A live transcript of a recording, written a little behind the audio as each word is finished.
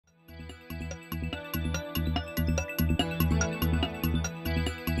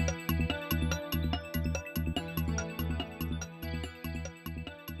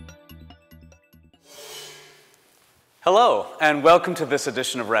Hello, and welcome to this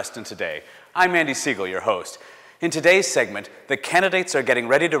edition of Reston Today. I'm Andy Siegel, your host. In today's segment, the candidates are getting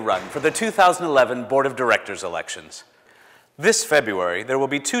ready to run for the 2011 Board of Directors elections. This February, there will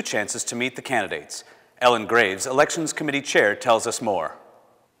be 2 chances to meet the candidates. Ellen Graves, Elections Committee Chair, tells us more.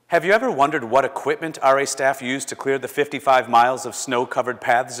 Have you ever wondered what equipment RA staff used to clear the 55 miles of snow-covered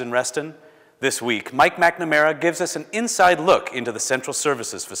paths in Reston? This week, Mike McNamara gives us an inside look into the Central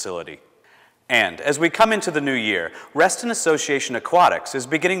Services Facility. And as we come into the new year, Reston Association Aquatics is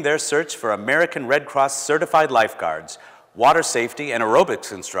beginning their search for American Red Cross certified lifeguards, water safety and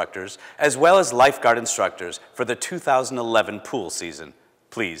aerobics instructors, as well as lifeguard instructors for the 2011 pool season.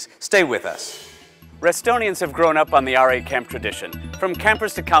 Please, stay with us. Restonians have grown up on the RA Camp tradition. From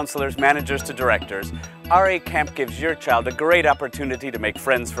campers to counselors, managers to directors, RA Camp gives your child a great opportunity to make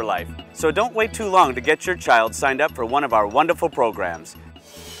friends for life. So don't wait too long to get your child signed up for one of our wonderful programs.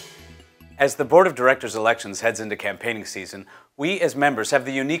 As the Board of Directors elections heads into campaigning season, we as members have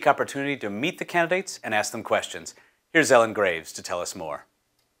the unique opportunity to meet the candidates and ask them questions. Here's Ellen Graves to tell us more.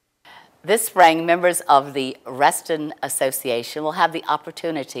 This spring, members of the Reston Association will have the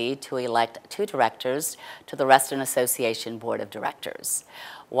opportunity to elect 2 directors to the Reston Association Board of Directors.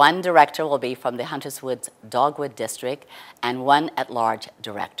 1 director will be from the Hunters Woods Dogwood District and 1 at-large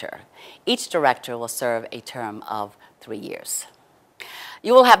director. Each director will serve a term of 3 years.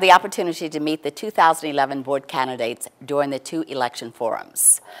 You will have the opportunity to meet the 2011 board candidates during the 2 election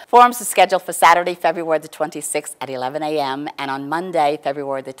forums. Forums are scheduled for Saturday, February the 26th at 11 a.m. and on Monday,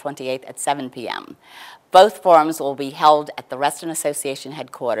 February the 28th at 7 p.m. Both forums will be held at the Reston Association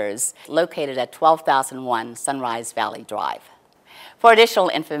headquarters, located at 12,001 Sunrise Valley Drive. For additional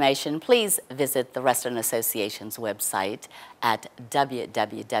information, please visit the Reston Association's website at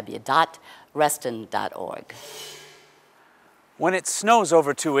www.reston.org. When it snows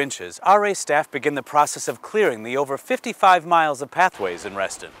over 2 inches, RA staff begin the process of clearing the over 55 miles of pathways in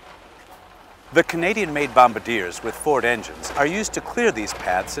Reston. The Canadian-made bombardiers with Ford engines are used to clear these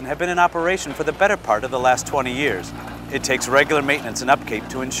paths and have been in operation for the better part of the last 20 years. It takes regular maintenance and upkeep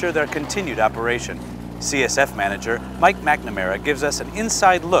to ensure their continued operation. CSF manager Mike McNamara gives us an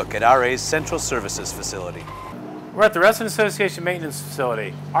inside look at RA's Central Services Facility. We're at the Reston Association Maintenance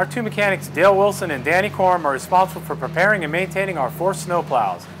Facility. Our 2 mechanics, Dale Wilson and Danny Corm, are responsible for preparing and maintaining our 4 snow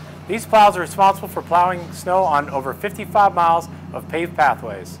plows. These plows are responsible for plowing snow on over 55 miles of paved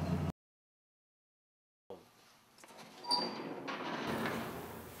pathways.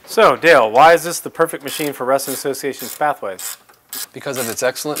 So, Dale, why is this the perfect machine for Reston Association's pathways? Because of its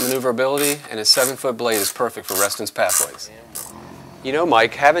excellent maneuverability, and its 7-foot blade is perfect for Reston's pathways. You know,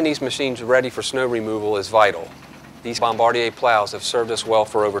 Mike, having these machines ready for snow removal is vital. These Bombardier plows have served us well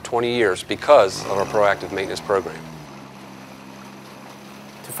for over 20 years because of our proactive maintenance program.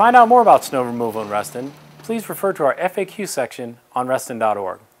 To find out more about snow removal in Reston, please refer to our FAQ section on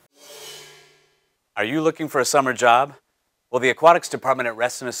reston.org. Are you looking for a summer job? Well, the Aquatics Department at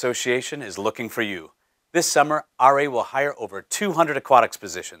Reston Association is looking for you. This summer, RA will hire over 200 aquatics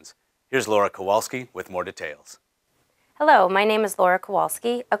positions. Here's Laura Kowalski with more details. Hello, my name is Laura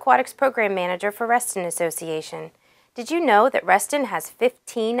Kowalski, Aquatics Program Manager for Reston Association. Did you know that Reston has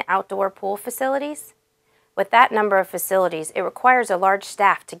 15 outdoor pool facilities? With that number of facilities, it requires a large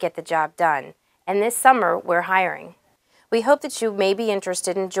staff to get the job done, and this summer we're hiring. We hope that you may be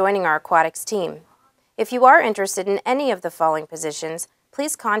interested in joining our aquatics team. If you are interested in any of the following positions,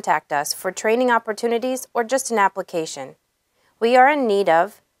 please contact us for training opportunities or just an application. We are in need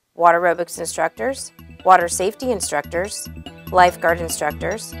of water aerobics instructors, water safety instructors, lifeguard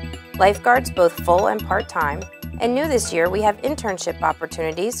instructors, lifeguards both full and part-time, and new this year we have internship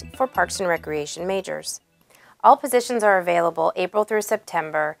opportunities for Parks and Recreation majors. All positions are available April through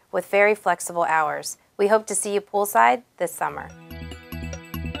September with very flexible hours. We hope to see you poolside this summer.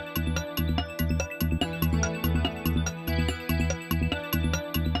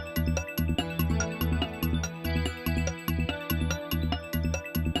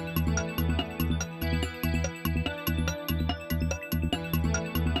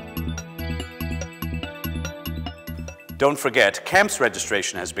 Don't forget, CAMPS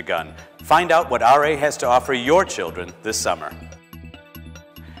registration has begun. Find out what RA has to offer your children this summer.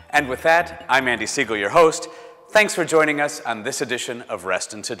 And with that, I'm Andy Siegel, your host. Thanks for joining us on this edition of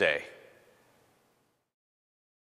Reston Today.